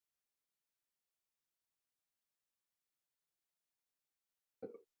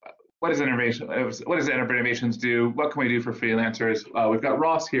what does Edinburgh Innovations do? What can we do for freelancers? We've got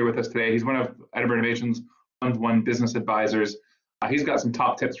Ross here with us today. He's one of Edinburgh Innovations' one business advisors. He's got some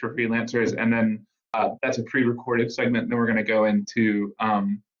top tips for freelancers, and then that's a pre-recorded segment. Then we're going to go into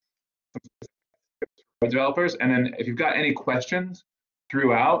developers, and then if you've got any questions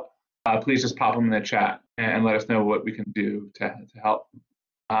throughout, please just pop them in the chat and let us know what we can do to help.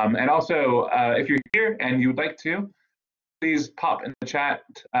 And also, if you're here and you would like to, please pop in the chat.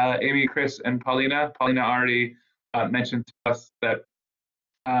 Amy, Chris, and Paulina. Paulina already mentioned to us that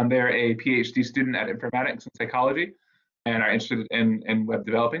they're a PhD student at informatics and psychology and are interested in web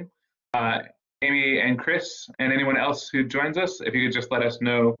developing. Amy and Chris and anyone else who joins us, if you could just let us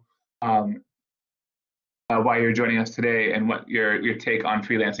know why you're joining us today and what your take on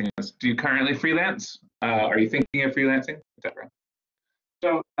freelancing is. Do you currently freelance? Are you thinking of freelancing, etc.?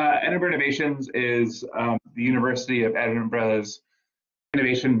 So Edinburgh Innovations is the University of Edinburgh's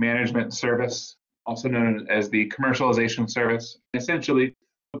innovation management service, also known as the commercialization service. Essentially,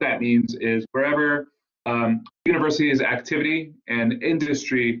 what that means is wherever university's activity and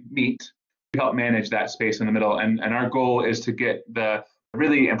industry meet, we help manage that space in the middle. And our goal is to get the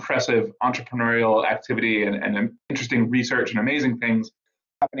really impressive entrepreneurial activity and interesting research and amazing things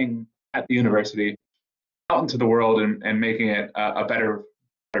happening at the university out into the world and making it a better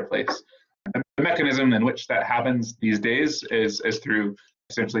place. And the mechanism in which that happens these days is through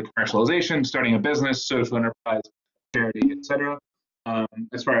essentially commercialization, starting a business, social enterprise, charity, etc.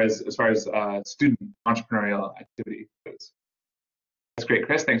 As far as student entrepreneurial activity goes. That's great,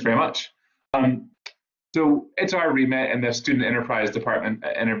 Chris. Thanks very much. So it's our remit in the Student Enterprise Department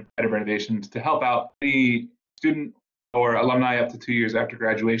at Edinburgh Innovations to help out any student or alumni up to 2 years after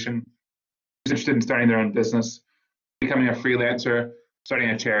graduation who's interested in starting their own business, becoming a freelancer, starting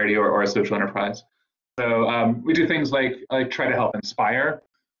a charity or a social enterprise. So we do things like try to help inspire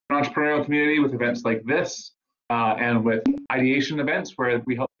an entrepreneurial community with events like this and with ideation events where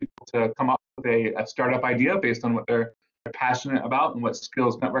we help people to come up with a startup idea based on what they're passionate about and what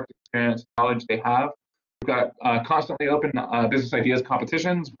skills, network experience, knowledge they have. We've got constantly open business ideas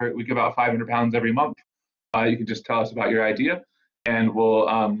competitions where we give out £500 every month. You can just tell us about your idea, and we'll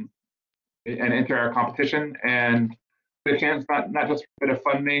and enter our competition and get a chance not just for a bit of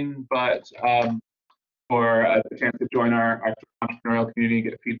funding, but for a chance to join our entrepreneurial community,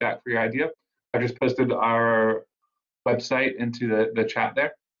 get feedback for your idea. I've just posted our website into the chat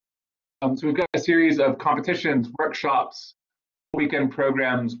there. So we've got a series of competitions, workshops, weekend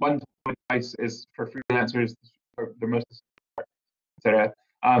programs. One advice is for freelancers, for the most, etc.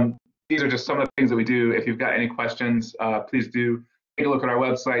 These are just some of the things that we do. If you've got any questions, please do take a look at our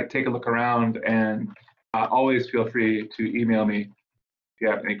website, take a look around, and always feel free to email me if you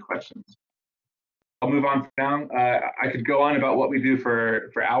have any questions. I'll move on from now. I could go on about what we do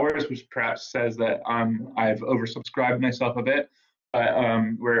for hours, which perhaps says that I've oversubscribed myself a bit. But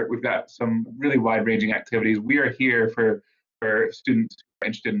we've got some really wide-ranging activities. We are here for students who are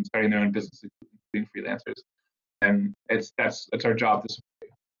interested in starting their own businesses, being freelancers, and that's our job to support you.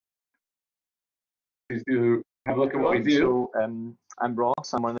 Please do have a look at what we do. So I'm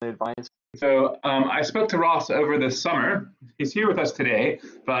Ross. I'm one of the advisors. So I spoke to Ross over the summer. He's here with us today,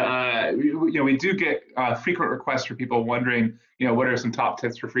 but we do get frequent requests for people wondering, what are some top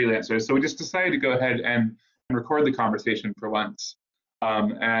tips for freelancers. So we just decided to go ahead and record the conversation for once.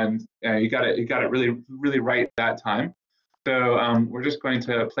 And you got it really right that time. So we're just going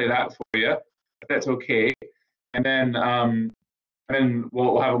to play that for you, if that's okay. And then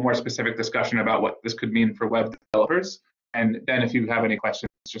we'll have a more specific discussion about what this could mean for web developers. And then if you have any questions,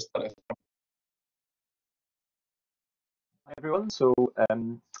 just let us know. Hi everyone. So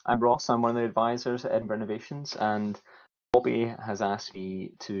I'm Ross. I'm one of the advisors at Edinburgh Innovations, and Bobby has asked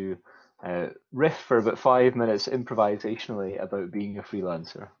me to riff for about 5 minutes improvisationally about being a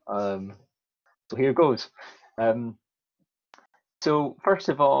freelancer. So here goes. So first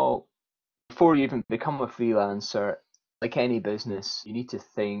of all, before you even become a freelancer, like any business, you need to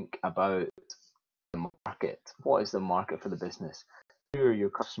think about the market. What is the market for the business? Who are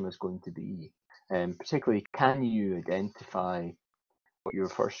your customers going to be? Particularly, can you identify what your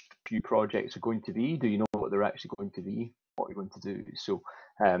first few projects are going to be? Do you know what they're actually going to be? What you're going to do? So,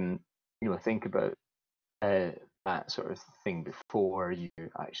 think about that sort of thing before you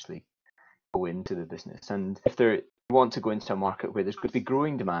actually go into the business. And if you want to go into a market where there's going to be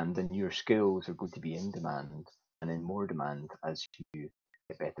growing demand, and your skills are going to be in demand and in more demand as you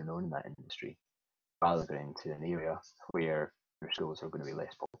get better known in that industry, rather than into an area where your skills are going to be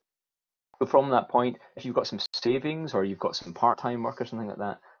less popular. So from that point, if you've got some savings or you've got some part-time work or something like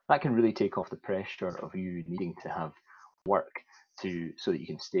that, that can really take off the pressure of you needing to have work so that you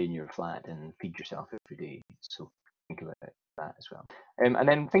can stay in your flat and feed yourself every day. So think about that as well. And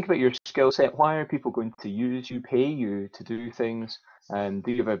then think about your skill set. Why are people going to use you, pay you to do things? Do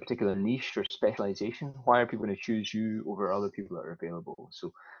you have a particular niche or specialization? Why are people going to choose you over other people that are available?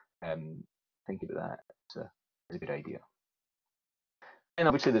 So think about that. It's a good idea. And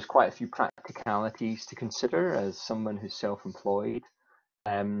obviously there's quite a few practicalities to consider as someone who's self-employed.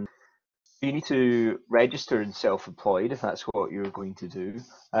 You need to register as self-employed if that's what you're going to do.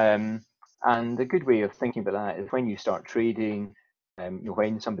 And a good way of thinking about that is when you start trading,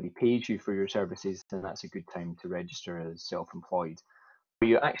 when somebody pays you for your services, then that's a good time to register as self-employed. But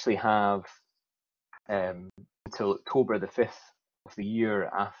you actually have until October the 5th of the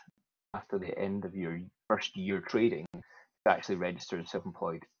year after the end of your first year trading to actually register as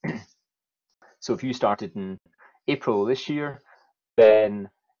self-employed. So if you started in April this year, then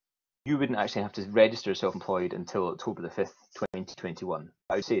you wouldn't actually have to register self-employed until October the 5th, 2021.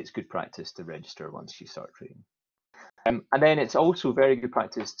 I would say it's good practice to register once you start trading. And then it's also very good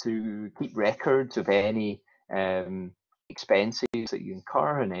practice to keep records of any expenses that you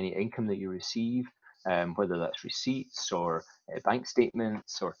incur and any income that you receive, whether that's receipts or bank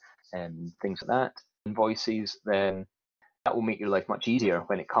statements or things like that, invoices. Then that will make your life much easier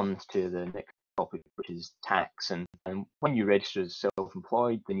when it comes to the next topic, which is tax. And when you register as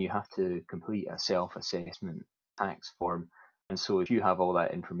self-employed, then you have to complete a self-assessment tax form. And so if you have all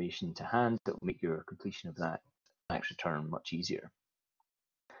that information to hand, it will make your completion of that tax return much easier.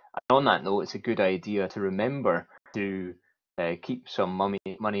 And on that note, it's a good idea to remember to keep some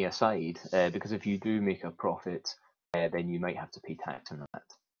money aside, because if you do make a profit, then you might have to pay tax on that.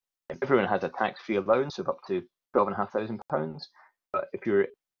 Everyone has a tax-free allowance of up to £12,500, but if your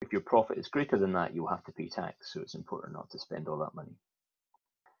profit is greater than that, you'll have to pay tax. So it's important not to spend all that money.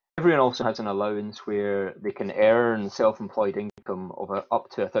 Everyone also has an allowance where they can earn self-employed income of up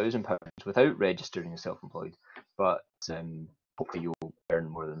to £1,000 without registering as self-employed, but hopefully you'll earn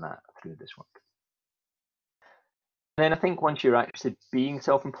more than that through this work. And then I think once you're actually being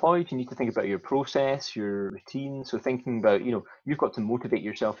self-employed, you need to think about your process, your routine. So thinking about, you've got to motivate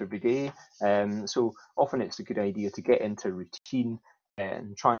yourself every day. So often it's a good idea to get into routine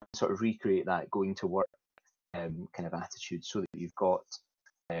and try and sort of recreate that going to work kind of attitude so that you've got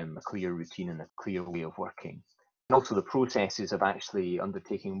a clear routine and a clear way of working. And also the processes of actually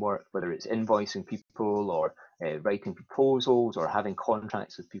undertaking work, whether it's invoicing people or writing proposals or having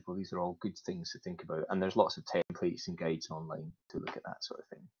contracts with people. These are all good things to think about. And there's lots of templates and guides online to look at that sort of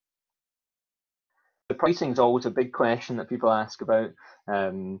thing. The pricing is always a big question that people ask about.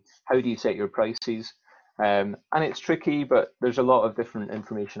 How do you set your prices? And it's tricky, but there's a lot of different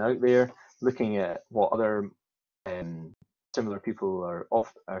information out there. Looking at what other similar people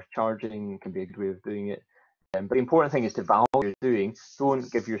are charging can be a good way of doing it. But the important thing is to value what you're doing.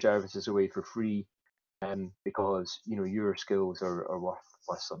 Don't give your services away for free, because your skills are worth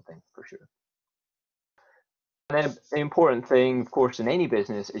something for sure. And then the important thing, of course, in any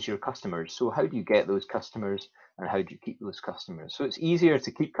business is your customers. So how do you get those customers and how do you keep those customers? So it's easier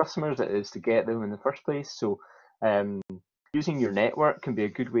to keep customers than it is to get them in the first place. So using your network can be a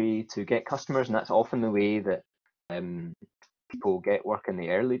good way to get customers, and that's often the way that people get work in the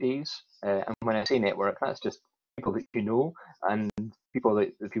early days. And when I say network, that's just people that you know and the people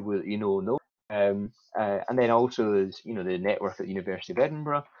that you know. And then also there's the network at the University of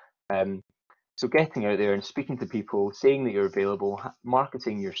Edinburgh. So getting out there and speaking to people, saying that you're available,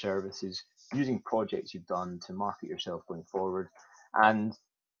 marketing your services, using projects you've done to market yourself going forward, and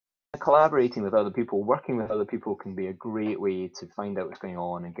collaborating with other people, working with other people can be a great way to find out what's going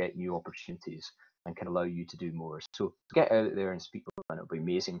on and get new opportunities and can allow you to do more. So get out there and speak, and it'll be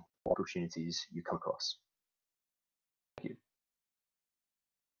amazing what opportunities you come across. Thank you.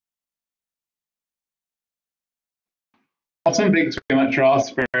 Awesome. Thanks very much, Ross,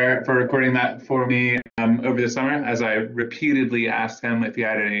 for recording that for me over the summer, as I repeatedly asked him if he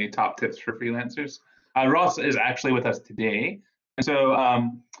had any top tips for freelancers. Ross is actually with us today. And so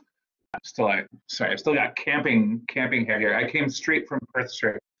I've still got camping hair here. I came straight from Perth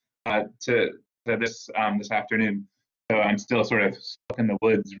to this afternoon. So I'm still sort of stuck in the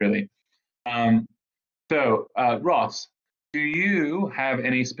woods, really. Ross, do you have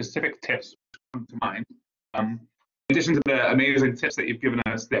any specific tips that come to mind? In addition to the amazing tips that you've given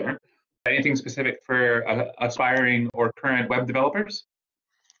us there, anything specific for aspiring or current web developers?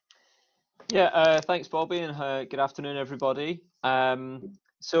 Yeah, thanks, Bobby, and good afternoon, everybody.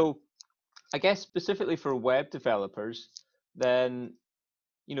 So I guess specifically for web developers, then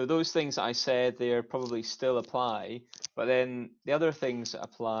those things that I said there probably still apply, but then the other things that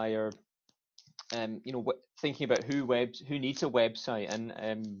apply are thinking about who needs a website,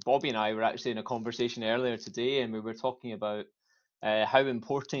 and Bobby and I were actually in a conversation earlier today, and we were talking about how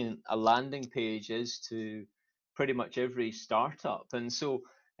important a landing page is to pretty much every startup. And so,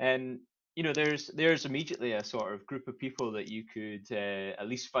 there's immediately a sort of group of people that you could at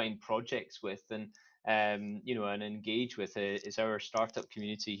least find projects with, and engage with. Is our startup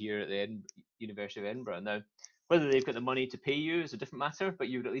community here at the University of Edinburgh. Now, whether they've got the money to pay you is a different matter, but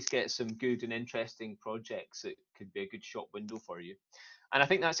you would at least get some good and interesting projects that could be a good shop window for you. And I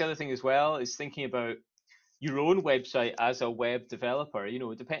think that's the other thing as well, is thinking about your own website as a web developer.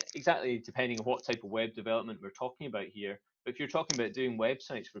 Depending on what type of web development we're talking about here. But if you're talking about doing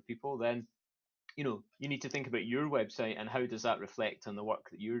websites for people, then you need to think about your website and how does that reflect on the work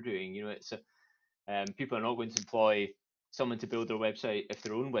that you're doing. People are not going to employ someone to build their website if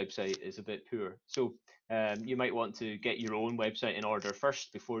their own website is a bit poor. So you might want to get your own website in order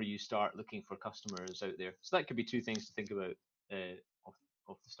first before you start looking for customers out there. So that could be two things to think about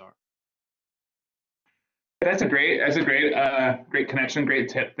off the start. That's a great connection, great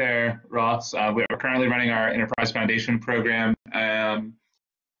tip there, Ross. We're currently running our Enterprise Foundation program,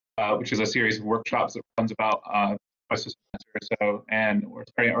 which is a series of workshops that runs about twice a semester or so, and we're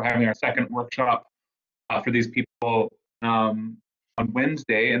having our second workshop for these people on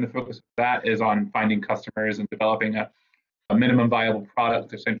Wednesday, and the focus of that is on finding customers and developing a minimum viable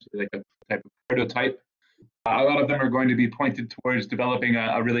product, essentially like a type of prototype. A lot of them are going to be pointed towards developing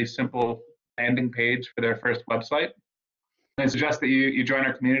a really simple landing page for their first website. And I suggest that you join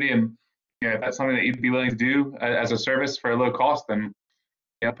our community, and if that's something that you'd be willing to do as a service for a low cost, then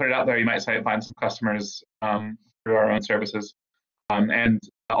put it out there. You might find some customers through our own services. And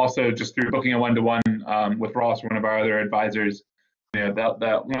also just through booking a one-to-one with Ross, one of our other advisors,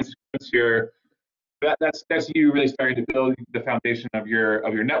 once that's you really starting to build the foundation of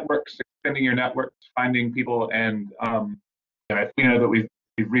your networks, extending your networks, finding people, and we know that we've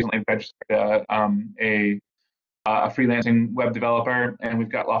recently registered a freelancing web developer, and we've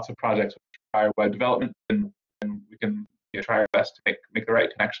got lots of projects which require web development, and we can try our best to make the right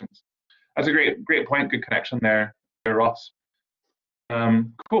connections. That's a great point, good connection there, Ross.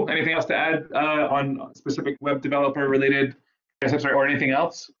 Cool. Anything else to add on specific web developer related tips or anything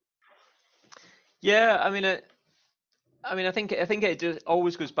else? Yeah, I think it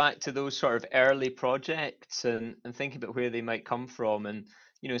always goes back to those sort of early projects and thinking about where they might come from. And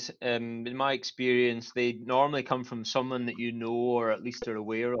in my experience, they normally come from someone that you know or at least are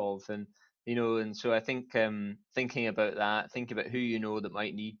aware of. And so I think thinking about that, thinking about who you know that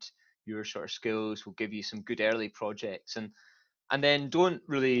might need your sort of skills will give you some good early projects. And then don't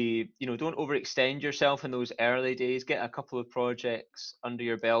overextend yourself in those early days. Get a couple of projects under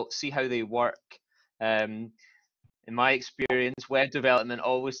your belt, see how they work. In my experience, web development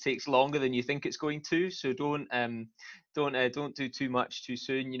always takes longer than you think it's going to. So don't do too much too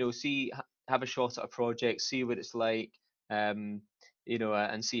soon. Have a shot at a project, see what it's like, and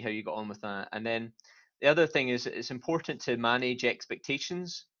see how you get on with that. And then the other thing is it's important to manage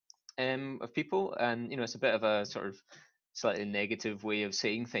expectations of people, and it's a bit of a sort of slightly negative way of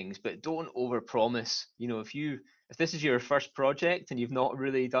saying things, but don't overpromise. If this is your first project and you've not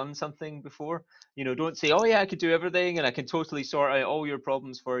really done something before, don't say, oh yeah, I could do everything and I can totally sort out all your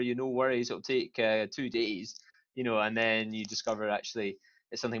problems for you, no worries, it'll take 2 days, and then you discover actually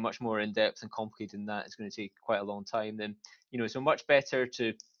it's something much more in depth and complicated than that. It's going to take quite a long time. Then so much better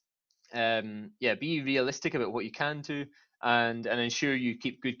to be realistic about what you can do, and ensure you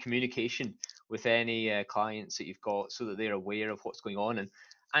keep good communication with any clients that you've got, so that they're aware of what's going on.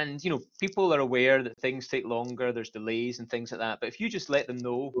 And people are aware that things take longer, there's delays and things like that, but if you just let them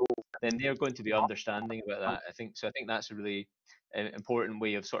know, then they're going to be understanding about that. I think that's a really important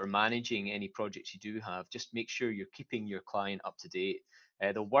way of sort of managing any projects you do have. Just make sure you're keeping your client up to date.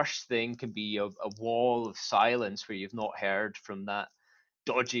 The worst thing can be a wall of silence where you've not heard from that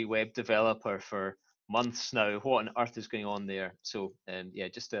dodgy web developer for months now. What on earth is going on there? So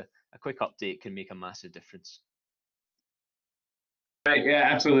just a quick update can make a massive difference. Right, yeah,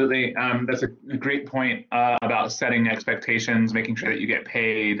 absolutely. That's a great point about setting expectations, making sure that you get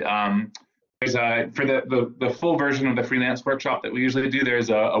paid. There's for the full version of the freelance workshop that we usually do, there's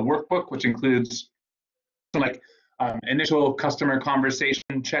a workbook which includes some initial customer conversation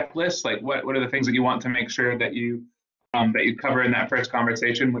checklist, like what are the things that you want to make sure that you cover in that first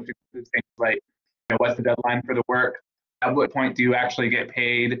conversation, which includes things like what's the deadline for the work, at what point do you actually get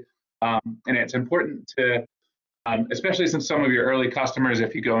paid, and it's important to especially since some of your early customers,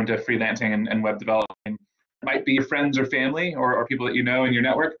 if you go into freelancing and web developing, might be your friends or family or people that you know in your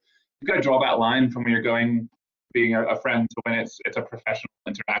network. You've got to draw that line from when you're going being a friend to when it's a professional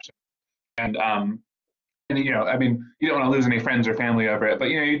interaction. and I mean, you don't want to lose any friends or family over it, but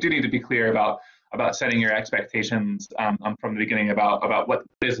you do need to be clear about setting your expectations from the beginning about what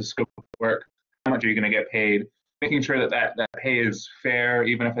is the scope of work, how much are you going to get paid, making sure that pay is fair,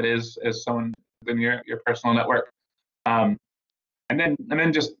 even if it is as someone in your personal network, and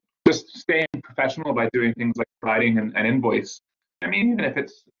then just staying professional by doing things like providing an invoice. I mean, even if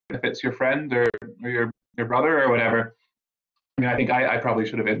it's your friend or your brother or whatever. I mean, I think I probably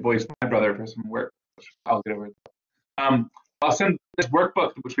should have invoiced my brother for some work. I'll get over it. I'll send this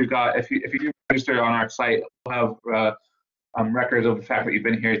workbook, which we've got. If you do register on our site, we'll have records of the fact that you've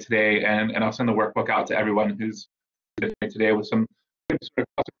been here today, and I'll send the workbook out to everyone who's been here today with some sort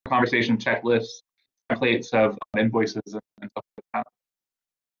of conversation checklists, templates of invoices and stuff like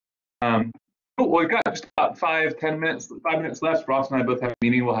that. Well, we've got just about 5 minutes left. Ross and I both have a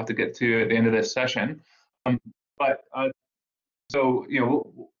meeting we'll have to get to at the end of this session. But so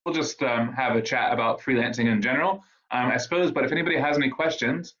we'll just have a chat about freelancing in general, I suppose. But if anybody has any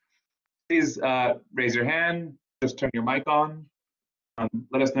questions, please raise your hand. Just turn your mic on.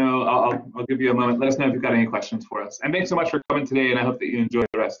 Let us know. I'll give you a moment. Let us know if you've got any questions for us. And thanks so much for coming today. And I hope that you enjoy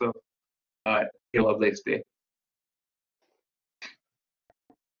the rest of your lovely day.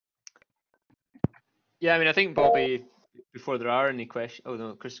 Yeah, I mean, I think, Bobby, before there are any questions. Oh,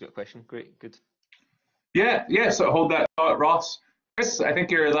 no, Chris has got a question. Great, good. Yeah, so hold that thought, Ross. Chris, I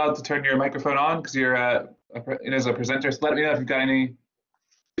think you're allowed to turn your microphone on because you're as a presenter. So let me know if you've got any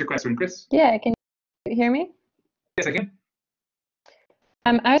question, Chris. Yeah, can you hear me? Yes, I can.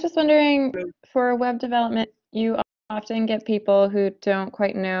 I was just wondering, for web development, you often get people who don't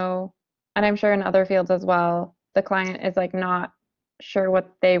quite know, and I'm sure in other fields as well, the client is like not sure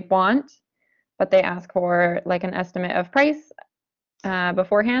what they want, but they ask for like an estimate of price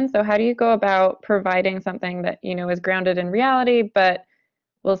beforehand. So how do you go about providing something that is grounded in reality, but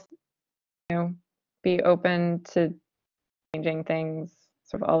will be open to changing things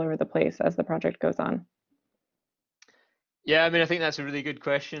sort of all over the place as the project goes on? Yeah, I mean, I think that's a really good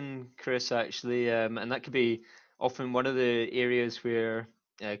question, Chris, actually, and that could be often one of the areas where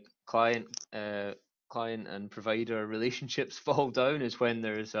client and provider relationships fall down, is when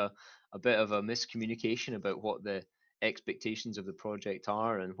there's a bit of a miscommunication about what the expectations of the project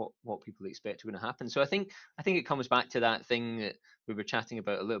are and what people expect are going to happen. So I think it comes back to that thing that we were chatting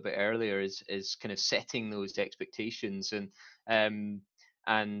about a little bit earlier, is kind of setting those expectations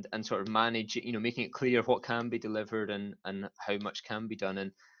and sort of manage, making it clear what can be delivered and how much can be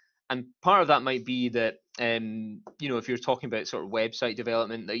done. And part of that might be that if you're talking about sort of website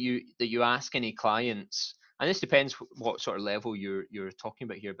development, that you ask any clients, and this depends what sort of level you're talking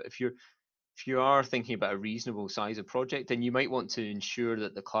about here, but if you are thinking about a reasonable size of project, then you might want to ensure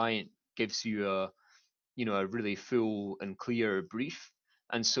that the client gives you a really full and clear brief.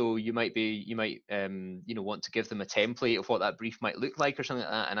 And so you might want to give them a template of what that brief might look like or something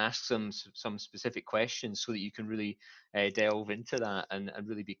like that, and ask them some specific questions so that you can really delve into that and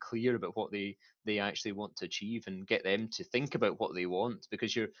really be clear about what they actually want to achieve, and get them to think about what they want.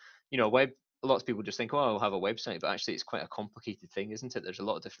 Because lots of people just think, oh, I'll have a website, but actually it's quite a complicated thing, isn't it? There's a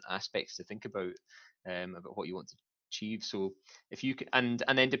lot of different aspects to think about what you want to achieve. So if you can,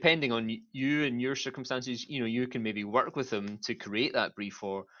 and then depending on you and your circumstances, you can maybe work with them to create that brief,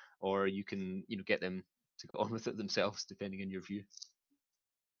 or you can get them to go on with it themselves, depending on your view.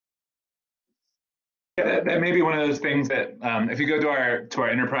 Yeah, that may be one of those things that if you go to our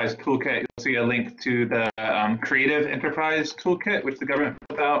enterprise toolkit, you'll see a link to the creative enterprise toolkit, which the government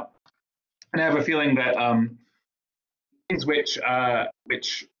put out. And I have a feeling that things which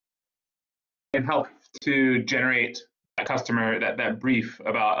can help to generate a customer that brief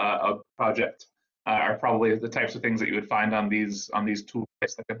about a project are probably the types of things that you would find on these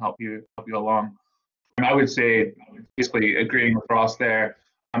toolkits that can help you along. And I would say, basically agreeing with Ross there,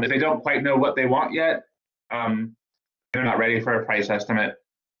 if they don't quite know what they want yet, they're not ready for a price estimate.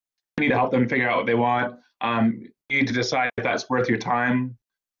 You need to help them figure out what they want. You need to decide if that's worth your time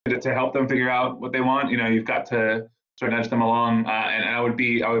to help them figure out what they want. You've got to sort of nudge them along, and I would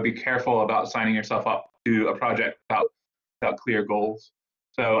be careful about signing yourself up to a project without clear goals.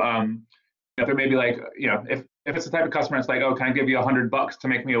 So if it may be like, if it's the type of customer, it's like, oh, can I give you $100 to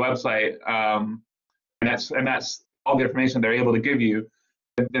make me a website? And that's all the information they're able to give you.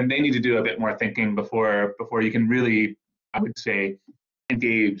 Then they need to do a bit more thinking before you can really, I would say,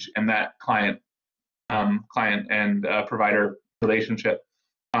 engage in that client and provider relationship.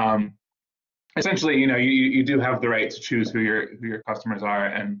 Essentially, you do have the right to choose who your customers are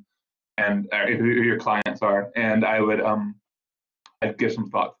and who your clients are, and I'd give some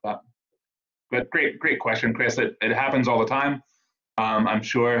thought to that. But great question, Chris. It happens all the time. I'm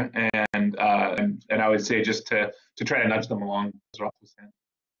sure, and I would say just to try to nudge them along, as Ross was saying.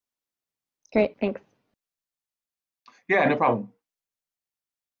 Great, thanks. Yeah, no problem.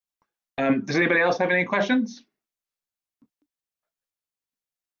 Does anybody else have any questions?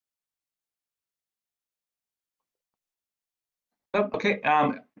 Oh, okay.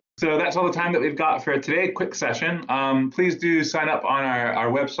 So that's all the time that we've got for today. Quick session. Please do sign up on our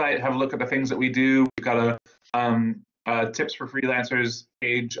website. Have a look at the things that we do. We've got a tips for freelancers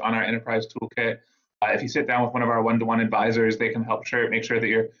page on our enterprise toolkit. If you sit down with one of our one-to-one advisors, they can help make sure that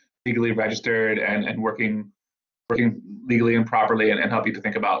you're legally registered and working legally and properly, and help you to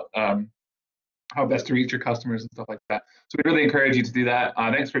think about how best to reach your customers and stuff like that. So we really encourage you to do that.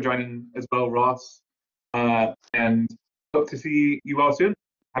 Thanks for joining as well, Ross. And hope to see you all soon.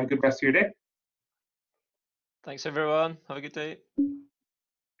 Have a good rest of your day. Thanks, everyone. Have a good day.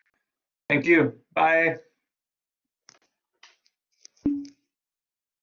 Thank you. Bye.